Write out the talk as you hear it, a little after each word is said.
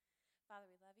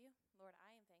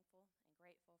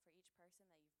for each person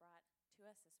that you've brought to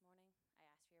us this morning. I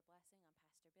ask for your blessing on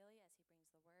Pastor Billy as he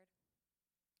brings the word.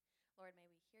 Lord, may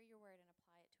we hear your word and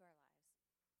apply it to our lives.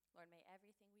 Lord, may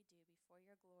everything we do be for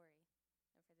your glory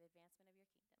and for the advancement of your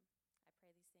kingdom. I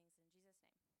pray these things in Jesus' name.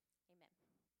 Amen.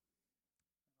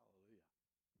 Hallelujah. Praise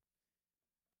the Lord. Bless you.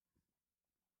 Thank you so much.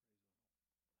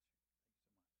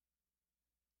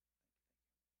 Thank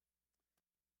you.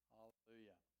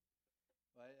 Hallelujah.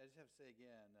 Well, I just have to say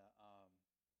again, that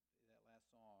last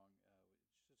song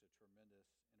was just a tremendous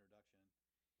introduction.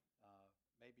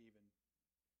 Maybe even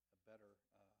a better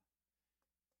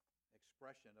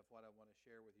expression of what I want to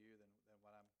share with you than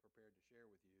what I'm prepared to share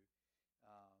with you.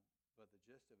 But the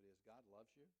gist of it is God loves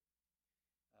you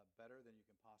better than you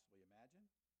can possibly imagine.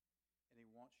 And he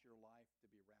wants your life to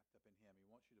be wrapped up in him. He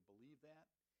wants you to believe that.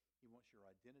 He wants your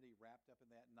identity wrapped up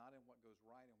in that, not in what goes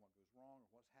right and what goes wrong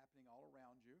or what's happening all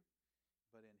around you,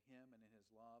 but in him and in his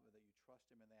love, and that you trust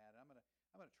him in that. And I'm going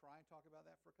to try and talk about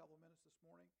that for a couple of minutes this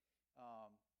morning.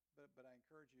 But I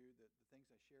encourage you that the things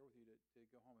I share with you to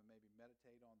go home and maybe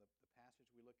meditate on the passage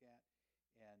we look at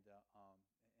and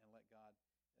let God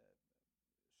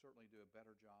certainly do a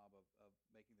better job of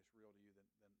making this real to you than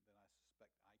I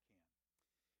suspect I can.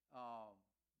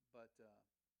 But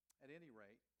at any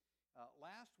rate,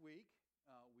 last week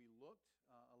we looked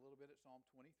a little bit at Psalm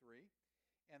 23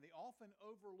 and the often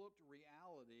overlooked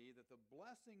reality that the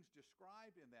blessings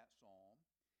described in that psalm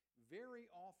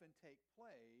very often take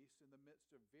place in the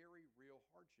midst of very real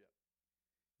hardship,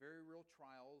 very real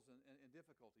trials and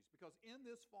difficulties. Because in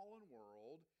this fallen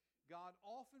world, God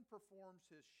often performs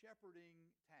his shepherding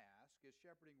task, his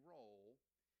shepherding role,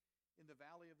 in the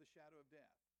valley of the shadow of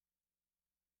death.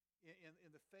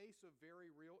 In the face of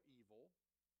very real evil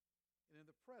and in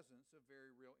the presence of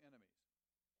very real enemies.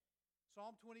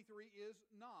 Psalm 23 is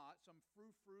not some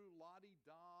frou-frou,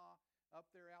 la-di-da, up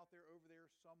there, out there, over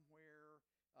there, somewhere,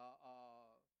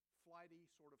 flighty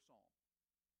sort of psalm.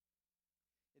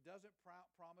 It doesn't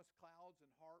promise clouds and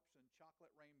harps and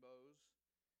chocolate rainbows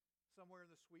somewhere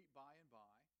in the sweet by and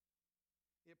by.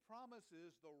 It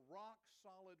promises the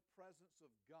rock-solid presence of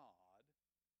God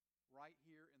right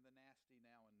here in the nasty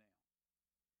now and now.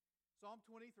 Psalm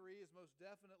 23 is most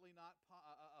definitely not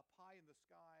a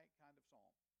pie-in-the-sky kind of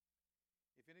psalm.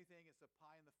 If anything, it's a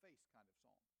pie-in-the-face kind of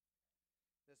psalm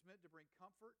that's meant to bring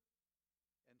comfort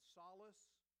and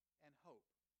solace and hope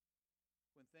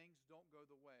when things don't go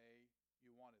the way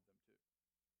you wanted them to.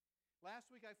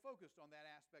 Last week I focused on that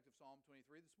aspect of Psalm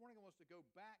 23. This morning I want us to go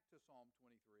back to Psalm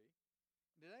 23.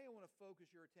 Today I want to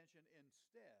focus your attention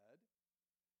instead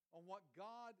on what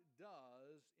God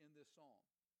does in this psalm.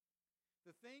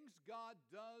 The things God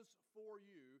does for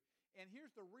you, and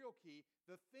here's the real key,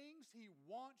 the things he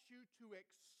wants you to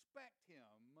expect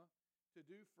him to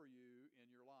do for you in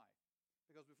your life.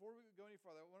 Because before we go any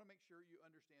further, I want to make sure you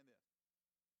understand this.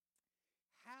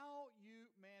 How you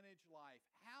manage life,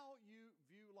 how you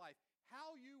view life,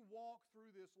 how you walk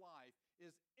through this life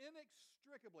is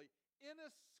inextricably,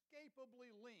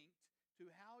 inescapably linked to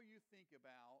how you think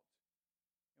about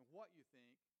and what you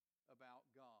think about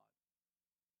God.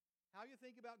 How you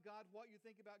think about God, what you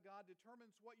think about God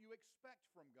determines what you expect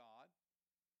from God.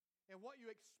 And what you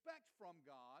expect from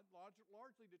God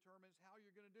largely determines how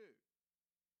you're going to do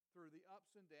through the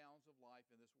ups and downs of life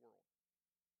in this world.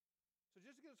 So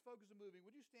just to get us focused and moving,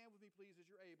 would you stand with me, please, as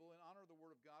you're able, in honor of the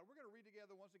Word of God? We're going to read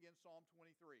together once again Psalm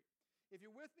 23. If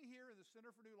you're with me here in the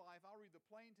Center for New Life, I'll read the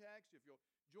plain text. If you'll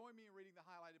join me in reading the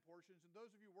highlighted portions, and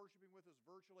those of you worshiping with us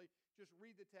virtually, just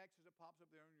read the text as it pops up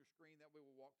there on your screen. That way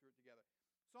we'll walk through it together.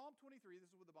 Psalm 23,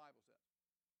 this is what the Bible says.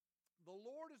 The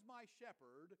Lord is my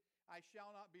shepherd, I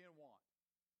shall not be in want.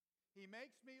 He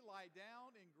makes me lie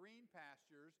down in green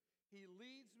pastures. He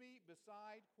leads me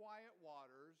beside quiet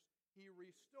waters. He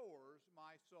restores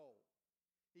my soul.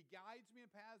 He guides me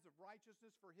in paths of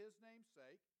righteousness for his name's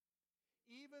sake.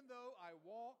 Even though I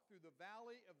walk through the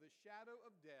valley of the shadow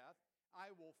of death,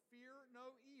 I will fear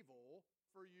no evil,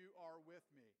 for you are with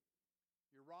me.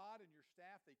 Your rod and your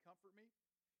staff, they comfort me.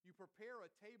 You prepare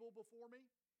a table before me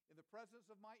in the presence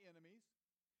of my enemies.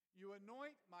 You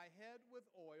anoint my head with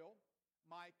oil.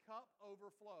 My cup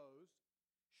overflows.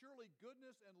 Surely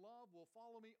goodness and love will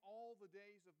follow me all the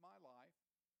days of my life,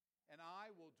 and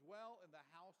I will dwell in the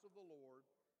house of the Lord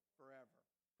forever.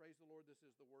 Praise the Lord. This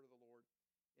is the word of the Lord,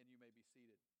 and you may be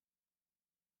seated.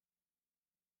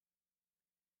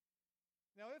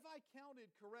 Now, if I counted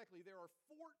correctly, there are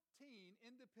 14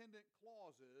 independent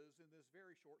clauses in this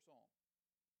very short psalm.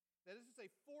 That is to say,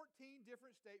 14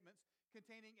 different statements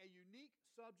containing a unique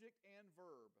subject and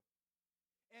verb.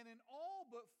 And in all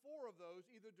but 4 of those,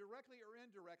 either directly or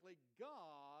indirectly,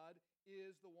 God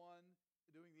is the one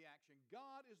doing the action.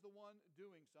 God is the one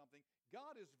doing something.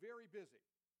 God is very busy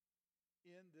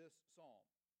in this psalm.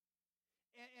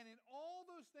 And in all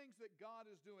those things that God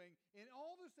is doing, in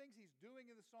all those things he's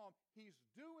doing in the psalm, he's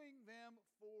doing them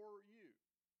for you,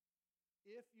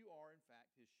 if you are, in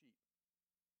fact, his sheep.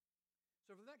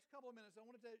 So for the next couple of minutes, I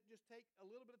wanted to just take a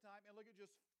little bit of time and look at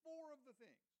just 4 of the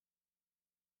things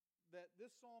that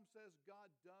this psalm says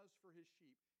God does for his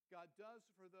sheep. God does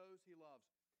for those he loves.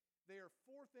 They are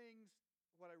 4 things,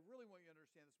 what I really want you to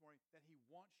understand this morning, that he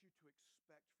wants you to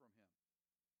expect from him,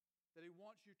 that he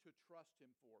wants you to trust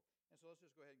him for. And so let's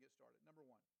just go ahead and get started. Number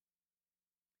 1.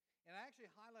 And I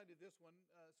actually highlighted this one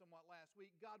somewhat last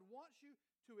week. God wants you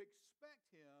to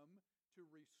expect him to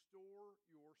restore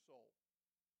your soul.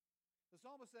 The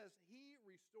psalmist says, he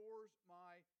restores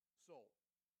my soul.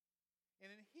 And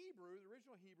in Hebrew, the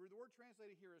original Hebrew, the word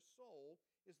translated here as soul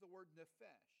is the word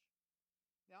nephesh.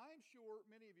 Now, I am sure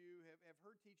many of you have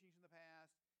heard teachings in the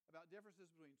past about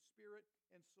differences between spirit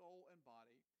and soul and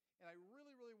body. And I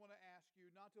really, really want to ask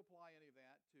you not to apply any of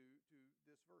that to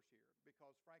this verse here,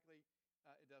 because frankly,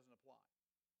 it doesn't apply.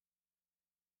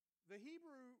 The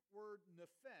Hebrew word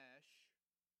nephesh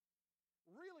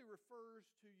really refers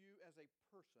to you as a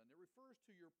person. It refers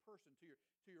to your person,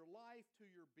 to your life, to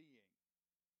your being.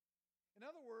 In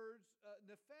other words,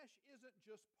 nephesh isn't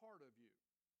just part of you.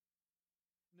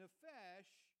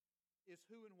 Nephesh is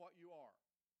who and what you are.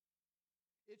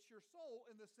 It's your soul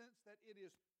in the sense that it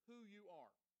is who you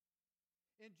are.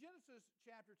 In Genesis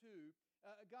chapter 2,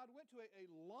 God went to a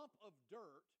lump of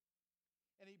dirt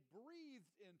and he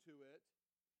breathed into it,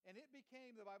 and it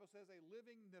became, the Bible says, a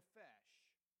living nephesh.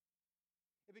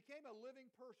 It became a living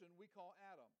person we call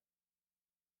Adam.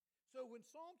 So when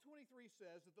Psalm 23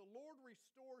 says that the Lord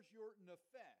restores your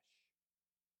nephesh,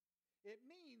 it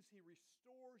means he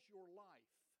restores your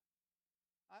life.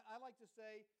 I like to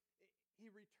say he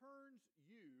returns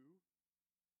you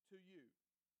to you.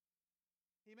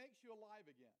 He makes you alive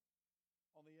again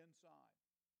on the inside,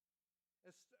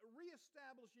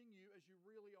 reestablishing you as you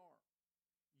really are.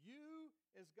 You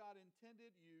as God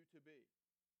intended you to be.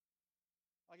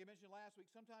 Like I mentioned last week,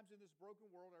 sometimes in this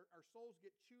broken world, our souls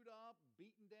get chewed up,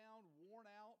 beaten down, worn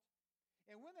out.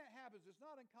 And when that happens, it's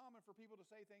not uncommon for people to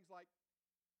say things like,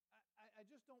 I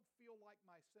just don't feel like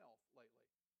myself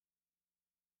lately.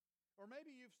 Or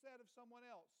maybe you've said of someone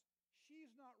else,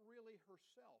 she's not really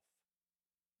herself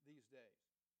these days.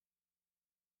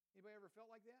 Anybody ever felt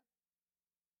like that?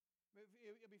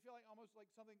 If you feel like almost like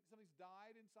something's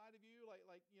died inside of you,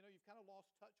 like you've kind of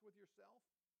lost touch with yourself.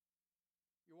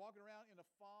 You're walking around in a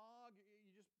fog. You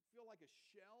just feel like a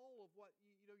shell of what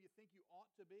you think you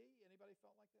ought to be. Anybody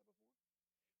felt like that before?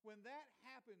 When that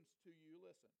happens to you,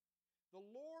 listen. The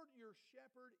Lord your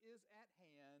shepherd is at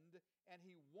hand, and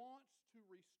he wants to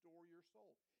restore your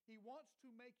soul. He wants to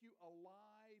make you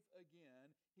alive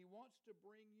again. He wants to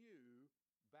bring you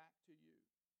back to you.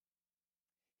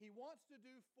 He wants to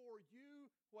do for you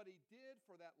what he did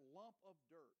for that lump of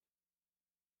dirt.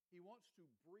 He wants to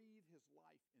breathe his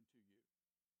life into you.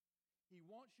 He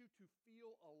wants you to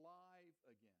feel alive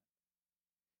again.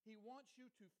 He wants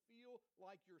you to feel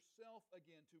like yourself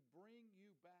again, to bring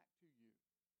you back to you.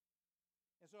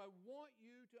 And so I want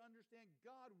you to understand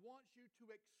God wants you to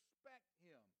expect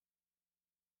him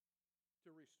to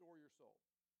restore your soul.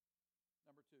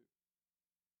 Number 2.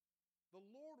 The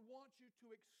Lord wants you to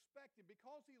expect him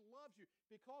because he loves you,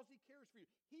 because he cares for you.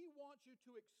 He wants you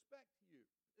to expect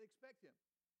him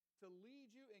to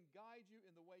lead you and guide you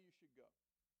in the way you should go.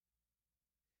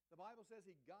 The Bible says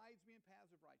he guides me in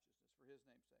paths of righteousness for his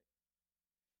name's sake.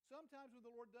 Sometimes when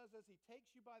the Lord does this, he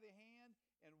takes you by the hand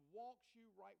and walks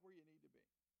you right where you need to be.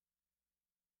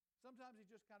 Sometimes he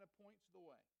just kind of points the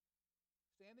way,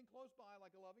 standing close by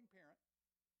like a loving parent,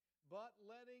 but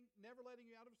never letting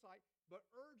you out of sight, but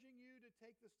urging you to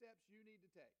take the steps you need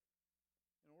to take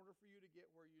in order for you to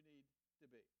get where you need to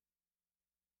be.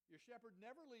 Your shepherd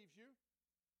never leaves you,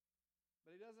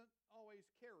 but he doesn't always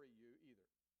carry you either.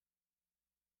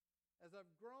 As I've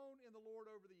grown in the Lord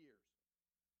over the years,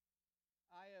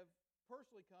 I have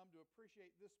personally come to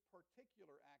appreciate this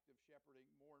particular act of shepherding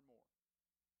more and more.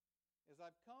 As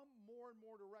I've come more and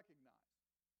more to recognize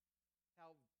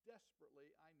how desperately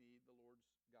I need the Lord's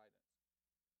guidance.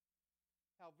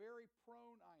 How very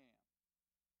prone I am.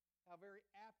 How very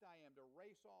apt I am to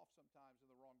race off sometimes in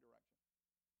the wrong direction.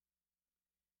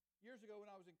 Years ago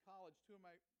when I was in college, 2 of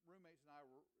my roommates and I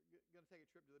were going to take a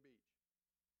trip to the beach.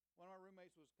 One of my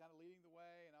roommates was kind of leading the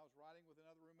way, and I was riding with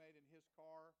another roommate in his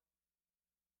car.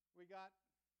 We got,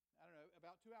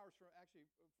 about 2 hours from actually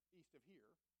east of here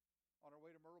on our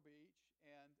way to Myrtle Beach,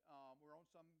 and we're on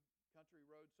some country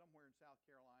road somewhere in South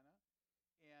Carolina.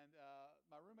 And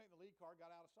my roommate in the lead car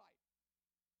got out of sight.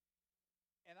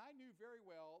 And I knew very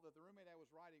well that the roommate I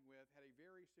was riding with had a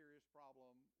very serious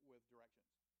problem with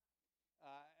directions.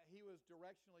 He was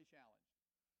directionally challenged.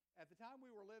 At the time, we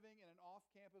were living in an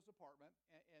off-campus apartment,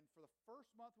 and for the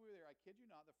first month we were there, I kid you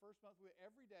not, the first month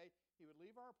every day, he would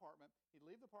leave our apartment, he'd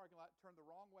leave the parking lot, turn the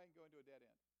wrong way, and go into a dead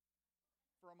end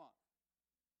for a month.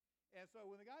 And so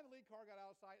when the guy in the lead car got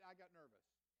out of sight, I got nervous.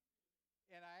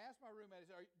 And I asked my roommate,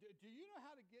 I said, do you know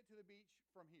how to get to the beach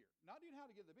from here? Not do you know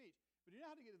how to get to the beach, but do you know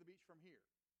how to get to the beach from here?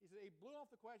 He said, he blew off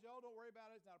the question, oh, don't worry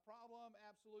about it, it's not a problem,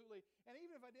 absolutely. And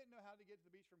even if I didn't know how to get to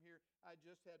the beach from here, I'd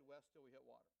just head west till we hit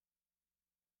water.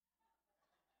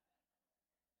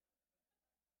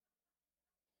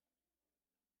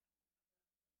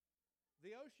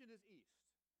 The ocean is east.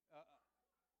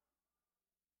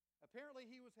 Apparently,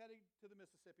 he was heading to the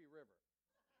Mississippi River.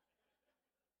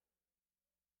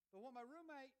 But what my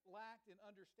roommate lacked in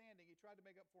understanding, he tried to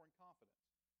make up for in confidence.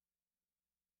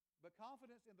 But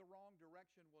confidence in the wrong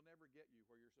direction will never get you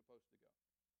where you're supposed to go.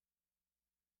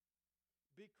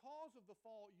 Because of the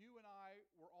fall, you and I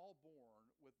were all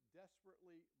born with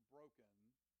desperately broken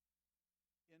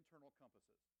internal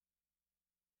compasses.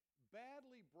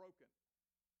 Badly broken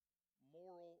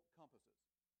moral compasses.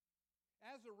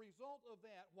 As a result of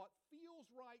that, what feels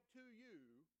right to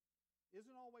you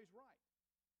isn't always right.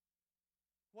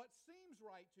 What seems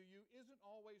right to you isn't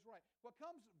always right. What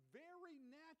comes very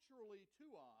naturally to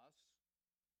us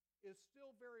is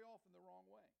still very often the wrong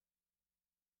way.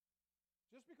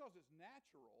 Just because it's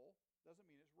natural doesn't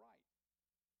mean it's right.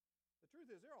 The truth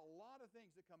is, there are a lot of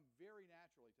things that come very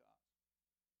naturally to us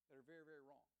that are very, very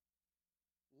wrong.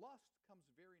 Lust comes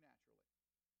very naturally.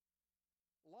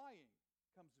 Lying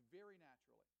comes very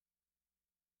naturally.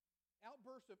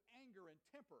 Outbursts of anger and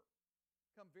temper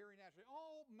come very naturally.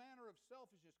 All manner of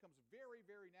selfishness comes very,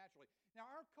 very naturally. Now,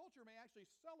 our culture may actually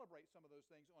celebrate some of those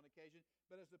things on occasion,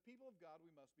 but as the people of God,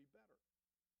 we must be better.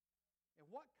 And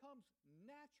what comes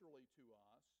naturally to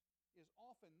us is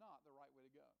often not the right way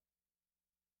to go.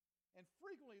 And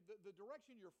frequently, the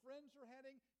direction your friends are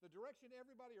heading, the direction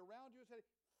everybody around you is heading,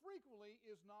 frequently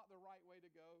is not the right way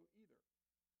to go either.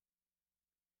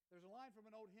 There's a line from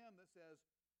an old hymn that says,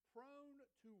 "Prone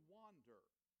to wander,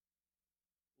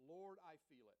 Lord, I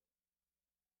feel it."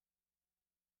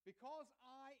 Because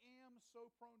I am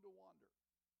so prone to wander,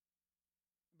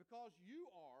 and because you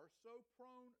are so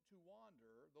prone to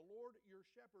wander, the Lord your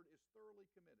shepherd is thoroughly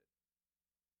committed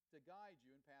to guide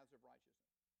you in paths of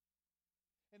righteousness.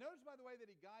 And notice, by the way,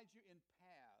 that he guides you in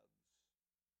paths,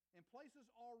 in places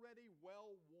already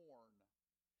well worn,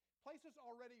 places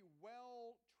already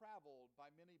well traveled by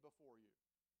many before you.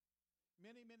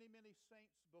 Many, many, many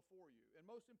saints before you. And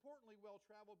most importantly, well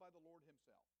traveled by the Lord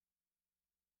himself.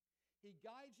 He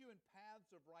guides you in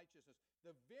paths of righteousness,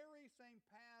 the very same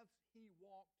paths he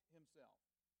walked himself.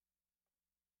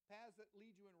 Paths that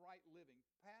lead you in right living,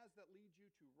 paths that lead you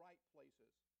to right places.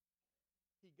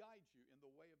 He guides you in the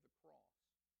way of the cross,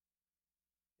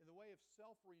 in the way of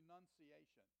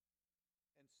self-renunciation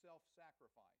and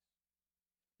self-sacrifice.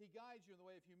 He guides you in the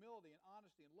way of humility and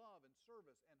honesty and love and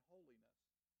service and holiness.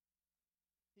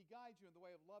 He guides you in the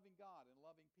way of loving God and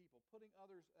loving people, putting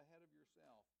others ahead of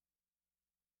yourself.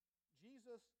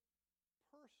 Jesus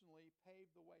personally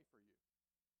paved the way for you.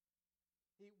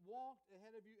 He walked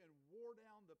ahead of you and wore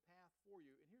down the path for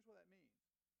you. And here's what that means.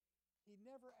 He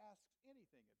never asks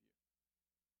anything of you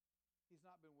he's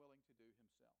not been willing to do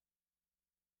himself.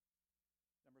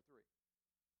 Number 3.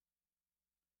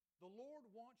 The Lord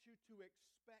wants you to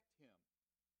expect him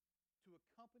to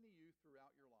accompany you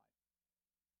throughout your life.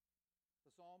 The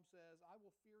psalm says, "I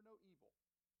will fear no evil,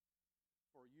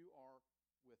 for you are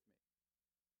with me."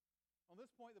 On this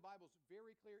point, the Bible is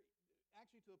very clear,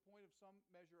 actually to the point of some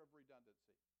measure of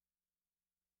redundancy.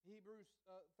 Hebrews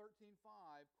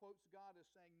 13:5 quotes God as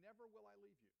saying, "Never will I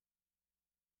leave you.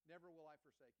 Never will I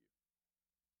forsake you."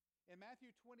 In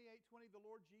Matthew 28:20, the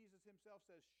Lord Jesus himself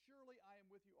says, "Surely I am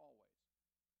with you always,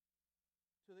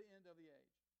 to the end of the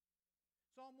age."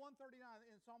 In Psalm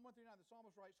 139, the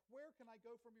psalmist writes, "Where can I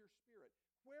go from your spirit?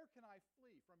 Where can I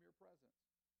flee from your presence?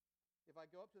 If I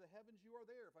go up to the heavens, you are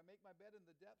there. If I make my bed in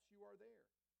the depths, you are there.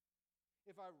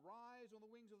 If I rise on the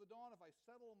wings of the dawn, if I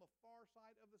settle on the far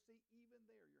side of the sea, even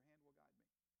there your hand will guide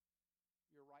me.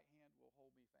 Your right hand will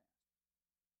hold me fast."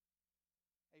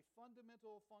 A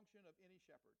fundamental function of any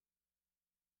shepherd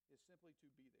is simply to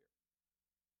be there.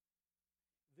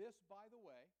 This, by the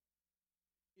way,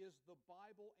 is the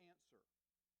Bible answer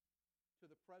to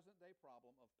the present-day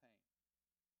problem of pain.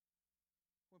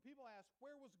 When people ask,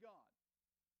 where was God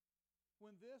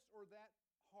when this or that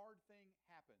hard thing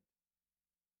happened?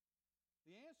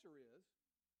 The answer is,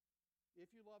 if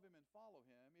you love him and follow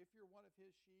him, if you're one of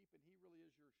his sheep and he really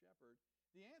is your shepherd,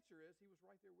 the answer is he was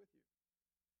right there with you,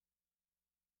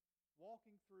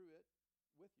 walking through it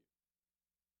with you,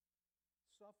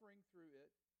 suffering through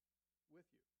it with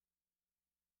you.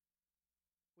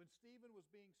 When Stephen was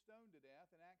being stoned to death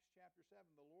in Acts chapter 7,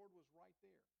 the Lord was right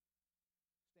there,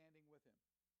 standing with him.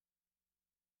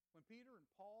 When Peter and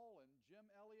Paul and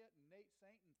Jim Elliott and Nate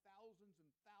Saint and thousands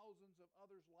of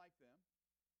others like them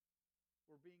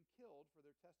were being killed for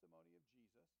their testimony of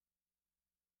Jesus,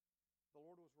 the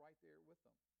Lord was right there with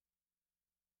them.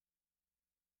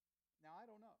 Now, I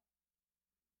don't know.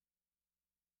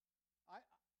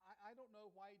 I don't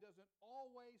know why he doesn't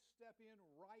always step in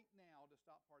right now to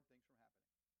stop hard things from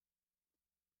happening.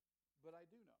 But I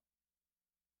do know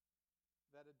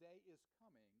that a day is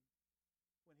coming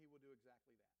when he will do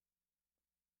exactly that.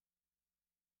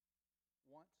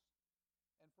 Once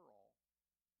and for all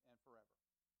and forever.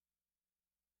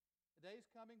 A day is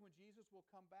coming when Jesus will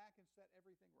come back and set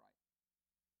everything right.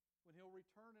 When he'll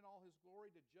return in all his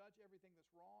glory to judge everything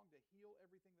that's wrong, to heal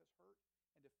everything that's hurt,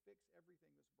 and to fix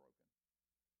everything that's broken.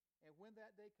 And when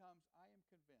that day comes, I am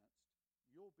convinced,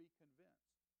 you'll be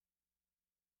convinced,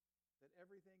 that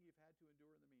everything you've had to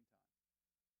endure in the meantime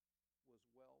was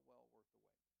well worth the wait.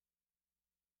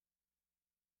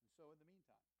 And so in the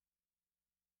meantime,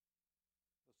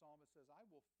 the psalmist says, I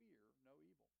will fear no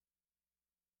evil.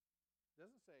 It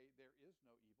doesn't say there is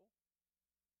no evil.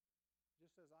 It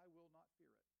just says, I will not fear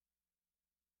it,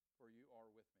 for you are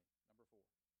with me. Number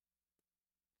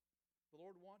 4. The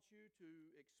Lord wants you to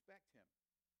expect him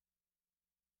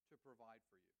to provide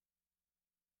for you.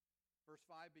 Verse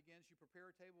 5 begins, you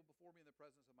prepare a table before me in the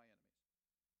presence of my enemies.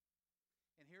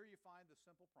 And here you find the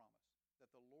simple promise that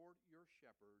the Lord your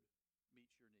shepherd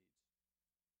meets your needs.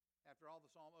 After all, the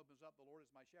psalm opens up, the Lord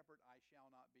is my shepherd, I shall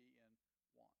not be in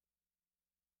want.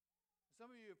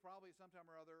 Some of you have probably sometime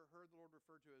or other heard the Lord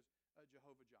referred to as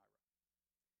Jehovah Jireh.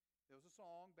 There was a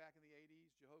song back in the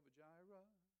 80s, Jehovah Jireh,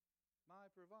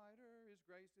 my provider, his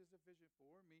grace is sufficient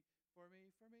for me.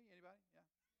 Anybody? Yeah?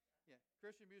 Yeah.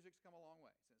 Christian music's come a long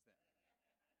way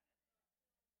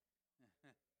since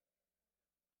then.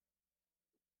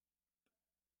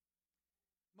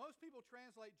 Most people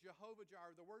translate Jehovah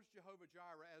Jireh, the words Jehovah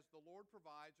Jireh, as the Lord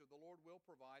provides or the Lord will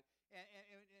provide.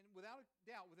 And without a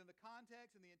doubt, within the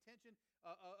context and the intention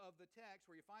of the text,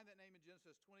 where you find that name in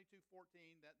Genesis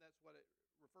 22:14, that's what it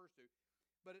refers to.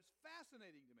 But it's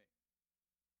fascinating to me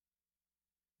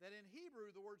that in Hebrew,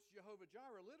 the words Jehovah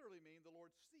Jireh literally mean the Lord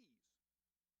sees.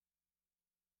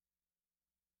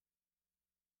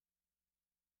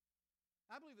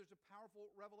 I believe there's a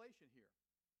powerful revelation here.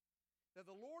 That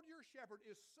the Lord your shepherd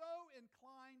is so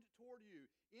inclined toward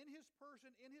you in his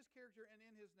person, in his character, and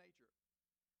in his nature,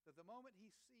 that the moment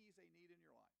he sees a need in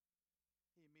your life,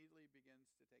 he immediately begins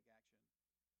to take action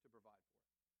to provide for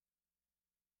it.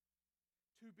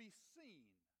 To be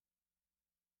seen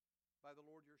by the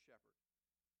Lord your shepherd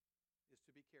is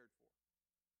to be cared for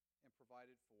and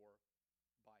provided for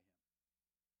by him.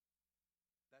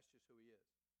 That's just who he is.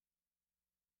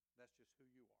 That's just who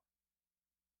you are.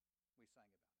 We sang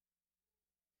about it.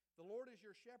 The Lord is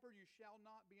your shepherd, you shall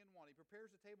not be in want. He prepares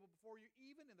a table before you,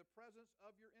 even in the presence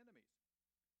of your enemies.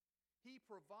 He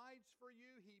provides for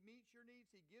you, he meets your needs,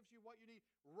 he gives you what you need,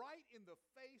 right in the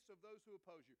face of those who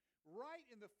oppose you, right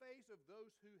in the face of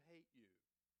those who hate you.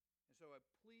 And so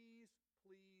please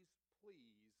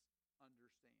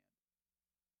understand.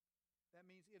 That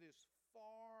means it is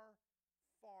far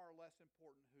less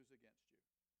important who's against you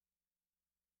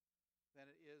than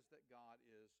it is that God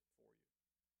is for you.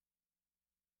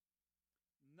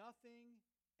 Nothing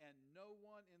and no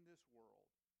one in this world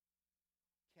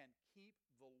can keep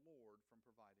the Lord from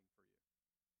providing for you.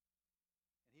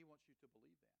 And he wants you to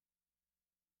believe that.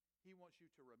 He wants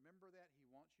you to remember that. He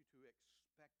wants you to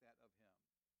expect that of him.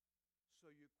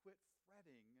 So you quit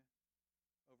fretting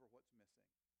over what's missing.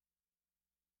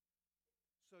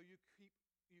 So you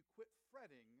quit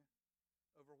fretting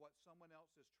over what someone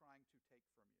else is trying to take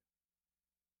from you.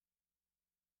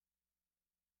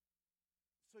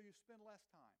 So you spend less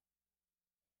time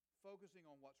focusing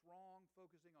on what's wrong,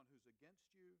 focusing on who's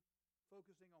against you,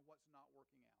 focusing on what's not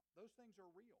working out. Those things are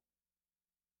real.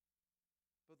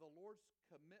 But the Lord's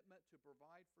commitment to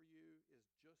provide for you is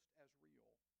just as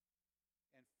real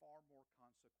and far more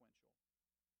consequential.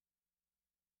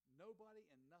 Nobody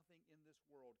and nothing in this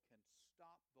world can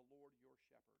stop the Lord your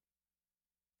shepherd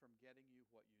from getting you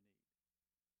what you need.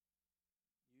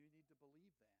 You need to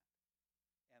believe that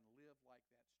and live like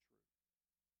that's true.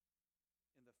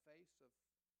 In the face of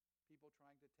people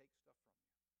trying to take stuff from you.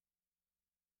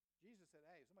 Jesus said,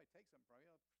 hey, if somebody takes something from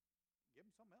you, give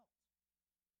them something else.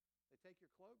 They take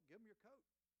your cloak, give them your coat.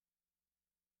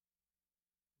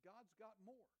 God's got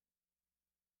more.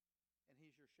 And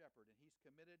He's your shepherd, and He's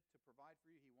committed to provide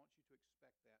for you. He wants you to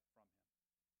expect that from Him.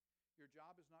 Your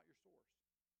job is not your source.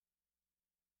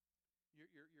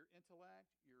 Your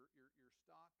intellect, your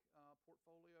stock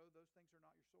portfolio, those things are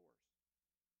not your source.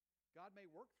 God may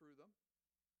work through them,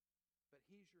 but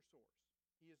He's your source.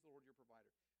 He is the Lord your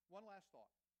provider. One last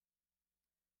thought.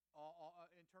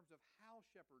 In terms of how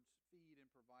shepherds feed and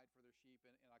provide for their sheep,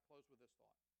 and I close with this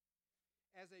thought.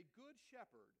 As a good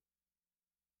shepherd,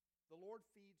 the Lord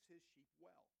feeds His sheep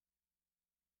well.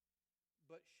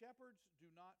 But shepherds do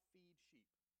not feed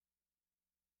sheep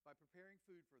by preparing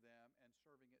food for them and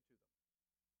serving it to them.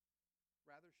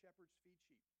 Rather, shepherds feed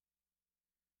sheep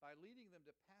by leading them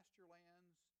to pasture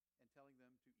lands and telling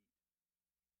them to eat.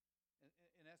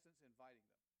 In essence, inviting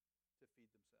them to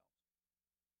feed themselves.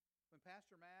 When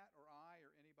Pastor Matt or I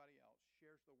or anybody else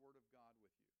shares the Word of God with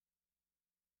you,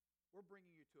 we're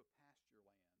bringing you to a pasture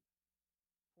land,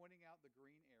 pointing out the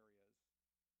green areas,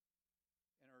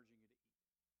 and urging you to eat.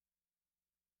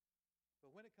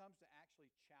 But when it comes to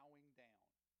actually chowing down,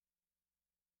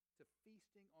 to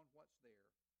feasting on what's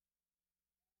there,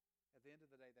 at the end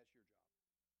of the day, that's your job.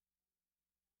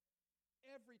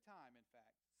 Every time, in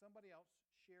fact, somebody else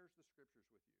shares the Scriptures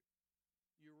with you,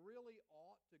 you really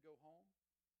ought to go home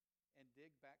and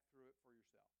dig back through it for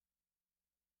yourself.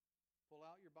 Pull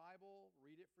out your Bible,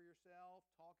 read it for yourself,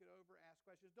 talk it over, ask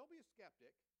questions. Don't be a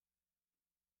skeptic,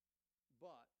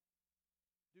 but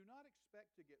do not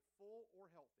expect to get full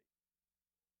or healthy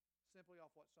simply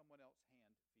off what someone else hand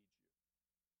feeds you.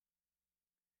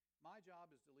 My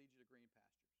job is to lead you to green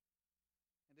pastures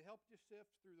and to help you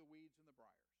sift through the weeds and the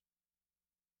briars.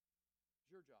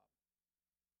 It's your job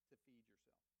to feed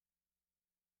yourself.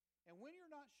 And when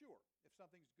you're not sure if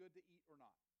something's good to eat or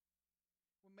not,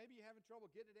 when maybe you're having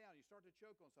trouble getting it down, you start to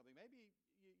choke on something, maybe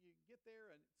you get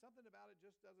there and something about it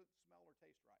just doesn't smell or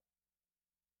taste right,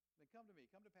 then come to me,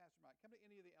 come to Pastor Mike, come to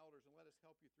any of the elders and let us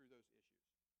help you through those issues.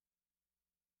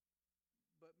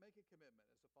 But make a commitment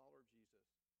as a follower of Jesus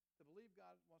to believe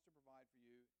God wants to provide for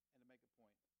you and to make a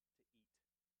point to eat on your own.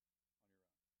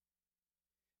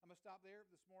 I'm going to stop there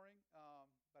this morning,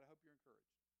 but I hope you're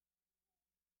encouraged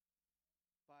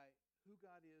by who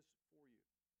God is for you,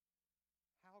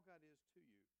 how God is to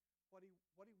you, what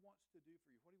he wants to do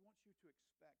for you, what He wants you to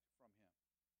expect from Him.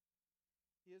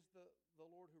 He is the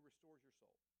Lord who restores your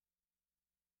soul.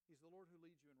 He's the Lord who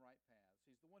leads you in right paths.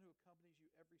 He's the one who accompanies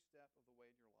you every step of the way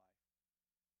in your life,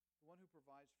 the one who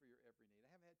provides for your every need.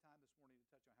 I haven't had time this morning to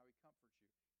touch on how He comforts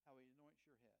you, how He anoints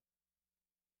your head,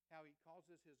 how He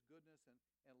causes His goodness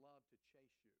and love to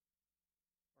chase you,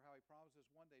 or how He promises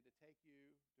one day to take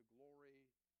you to glory,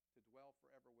 to dwell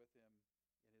forever with Him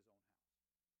in His own house.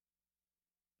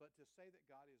 But to say that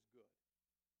God is good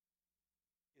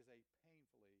is a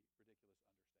painfully ridiculous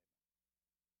understatement.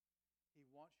 He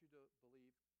wants you to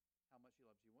believe how much He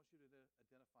loves you. He wants you to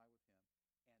identify with Him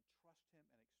and trust Him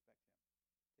and expect Him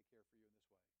to care for you in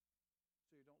this way,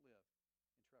 so you don't live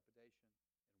in trepidation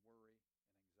and worry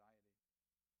and anxiety and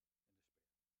despair. Let's pray.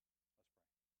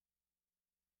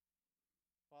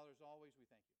 Father, as always, we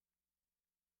thank You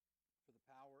for the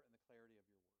power and the clarity of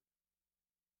Your word.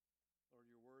 Lord,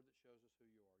 Your word that shows us who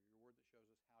You are, Your word that shows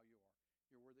us how You are,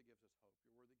 Your word that gives us hope,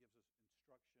 Your word that gives us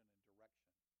instruction and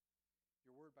direction,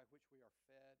 Your word by which we are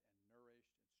fed and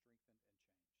nourished and strengthened and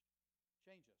changed.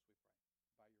 Change us, we pray,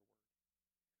 by Your word.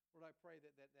 Lord, I pray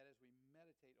that as we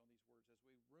meditate on these words, as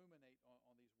we ruminate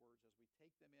on these words, as we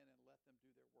take them in and let them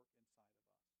do their work inside of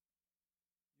us,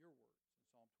 Your words in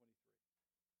Psalm 23,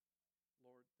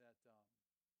 Lord, that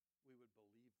we would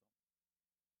believe them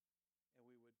and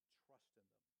we would trust in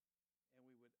them and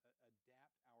we would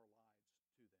adapt our lives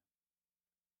to them.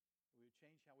 We would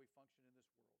change how we function in this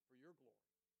world for Your glory,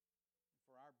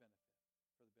 for our benefit,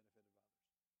 for the benefit of others.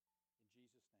 In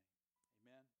Jesus' name,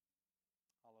 amen,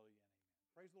 hallelujah, and amen.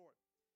 Praise the Lord.